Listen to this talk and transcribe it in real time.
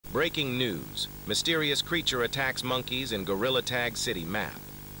Breaking news. Mysterious creature attacks monkeys in Gorilla Tag City map.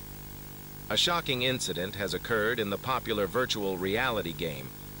 A shocking incident has occurred in the popular virtual reality game,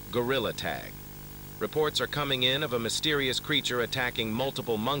 Gorilla Tag. Reports are coming in of a mysterious creature attacking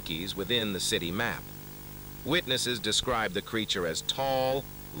multiple monkeys within the city map. Witnesses describe the creature as tall,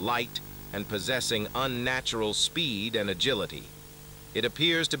 light, and possessing unnatural speed and agility. It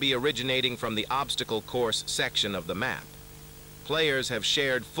appears to be originating from the obstacle course section of the map. Players have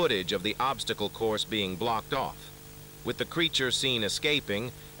shared footage of the obstacle course being blocked off, with the creature seen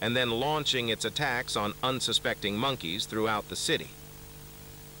escaping and then launching its attacks on unsuspecting monkeys throughout the city.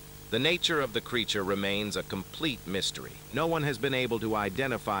 The nature of the creature remains a complete mystery. No one has been able to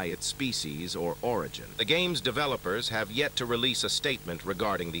identify its species or origin. The game's developers have yet to release a statement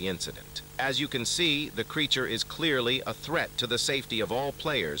regarding the incident. As you can see, the creature is clearly a threat to the safety of all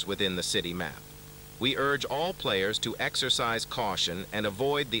players within the city map. We urge all players to exercise caution and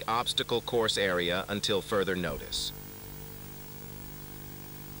avoid the obstacle course area until further notice.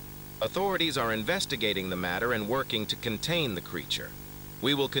 Authorities are investigating the matter and working to contain the creature.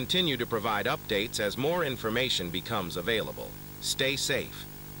 We will continue to provide updates as more information becomes available. Stay safe.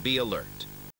 Be alert.